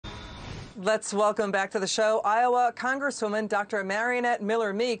Let's welcome back to the show Iowa Congresswoman Dr. Mariannette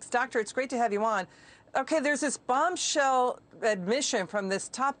Miller-Meeks. Doctor, it's great to have you on. Okay, there's this bombshell admission from this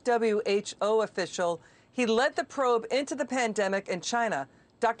top WHO official. He led the probe into the pandemic in China.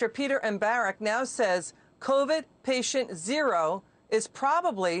 Dr. Peter Mbarek now says COVID patient 0 is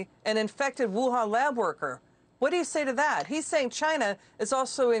probably an infected Wuhan lab worker. What do you say to that? He's saying China is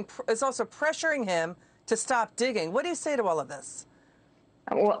also pressuring him to stop digging. What do you say to all of this?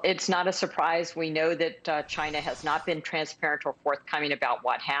 Well, it's not a surprise. We know that China has not been transparent or forthcoming about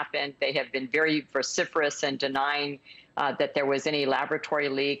what happened. They have been very vociferous in denying that there was any laboratory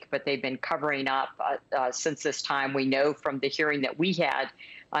leak, but they've been covering up since this time. We know from the hearing that we had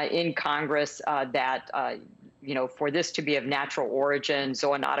in Congress that for this to be of natural origin,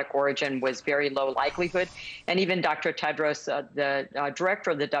 zoonotic origin, was very low likelihood. And even Dr. Tedros, the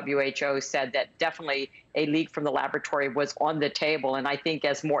director of the WHO, said that definitely a leak from the laboratory was on the table. And I think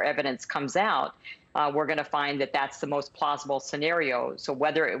as more evidence comes out, we're going to find that that's the most plausible scenario. So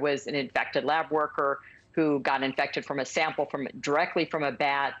whether it was an infected lab worker who got infected from a sample directly from a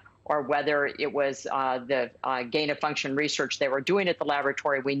bat, or whether it was the gain-of-function research they were doing at the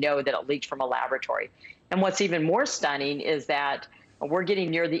laboratory, we know that it leaked from a laboratory. And what's even more stunning is that we're getting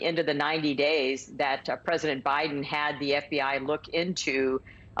near the end of the 90 days that President Biden had the FBI look into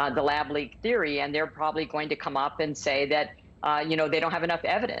the lab leak theory, and they're probably going to come up and say that they don't have enough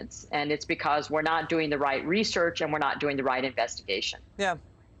evidence, and it's because we're not doing the right research and we're not doing the right investigation. Yeah.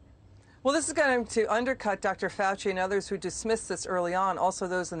 Well, this is going to undercut Dr. Fauci and others who dismissed this early on, also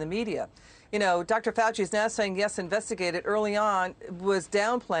those in the media. You know, Dr. Fauci is now saying, yes, investigate it. Early on was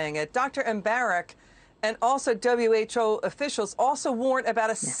downplaying it. Dr. Mbarek and also WHO officials also warned about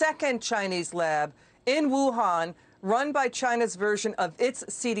a second Chinese lab in Wuhan run by China's version of its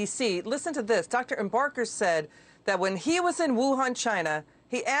CDC. Listen to this. Dr. Mbarek said that when he was in Wuhan, China,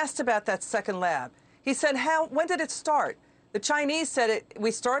 he asked about that second lab. He said, when did it start? The Chinese said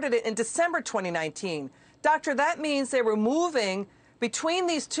we started it in December 2019. Doctor, that means they were moving between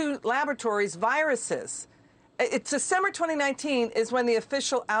these two laboratories viruses. It's December 2019 is when the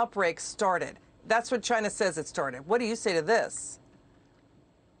official outbreak started. That's what China says it started. What do you say to this?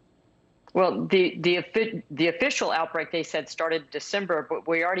 Well, the official outbreak, they said, started December, but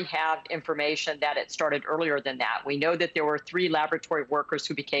we already have information that it started earlier than that. We know that there were 3 laboratory workers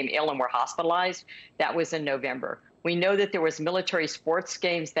who became ill and were hospitalized. That was in November. We know that there was military sports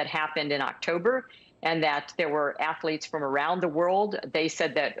games that happened in October, and that there were athletes from around the world. They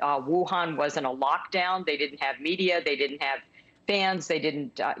said that Wuhan was in a lockdown. They didn't have media. They didn't have fans. They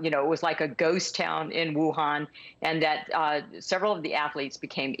didn't, it was like a ghost town in Wuhan, and that several of the athletes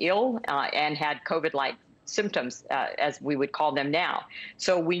became ill and had COVID-like symptoms, as we would call them now.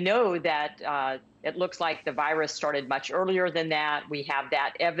 So we know that it looks like the virus started much earlier than that. We have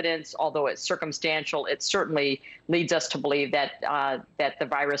that evidence, although it's circumstantial. It certainly leads us to believe that that the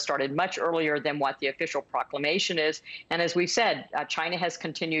virus started much earlier than what the official proclamation is. And as we've said, China has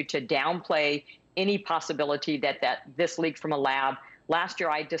continued to downplay any possibility that this leaked from a lab. Last year,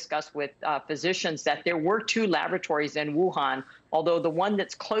 I discussed with physicians that there were 2 laboratories in Wuhan, although the one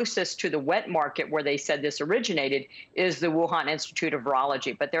that's closest to the wet market where they said this originated is the Wuhan Institute of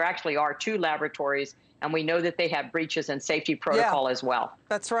Virology. But there actually are 2 laboratories, and we know that they have breaches in safety protocol as well.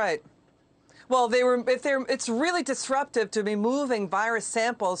 That's right. Well, it's really disruptive to be moving virus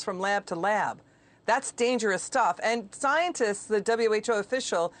samples from lab to lab. That's dangerous stuff. And scientists, the WHO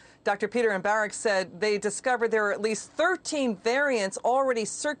official, Dr. Peter Mbarek, said they discovered there are at least 13 variants already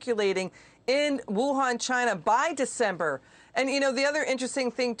circulating in Wuhan, China by December. And, the other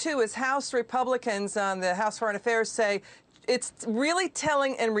interesting thing, too, is House Republicans on the House Foreign Affairs say it's really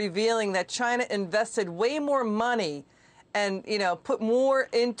telling and revealing that China invested way more money and, put more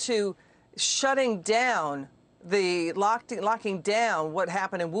into shutting down locking down what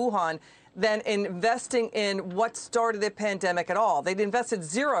happened in Wuhan than investing in what started the pandemic at all. They'd invested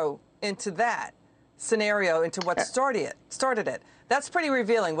 0 into that scenario, into what started it. That's pretty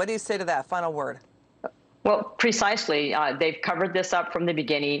revealing. What do you say to that? Final word. Well, precisely. They've covered this up from the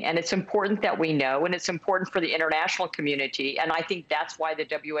beginning, and it's important that we know, and it's important for the international community. And I think that's why the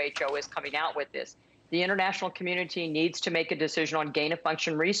WHO is coming out with this. The international community needs to make a decision on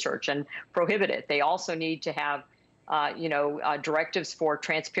gain-of-function research and prohibit it. They also need to have directives for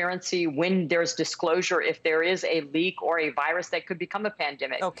transparency when there's disclosure if there is a leak or a virus that could become a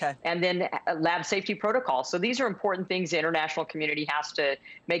pandemic. Okay. And then lab safety protocols. So these are important things the international community has to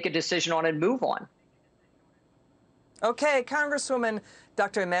make a decision on and move on. Okay, Congresswoman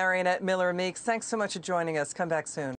Dr. Mariannette Miller-Meeks, thanks so much for joining us. Come back soon.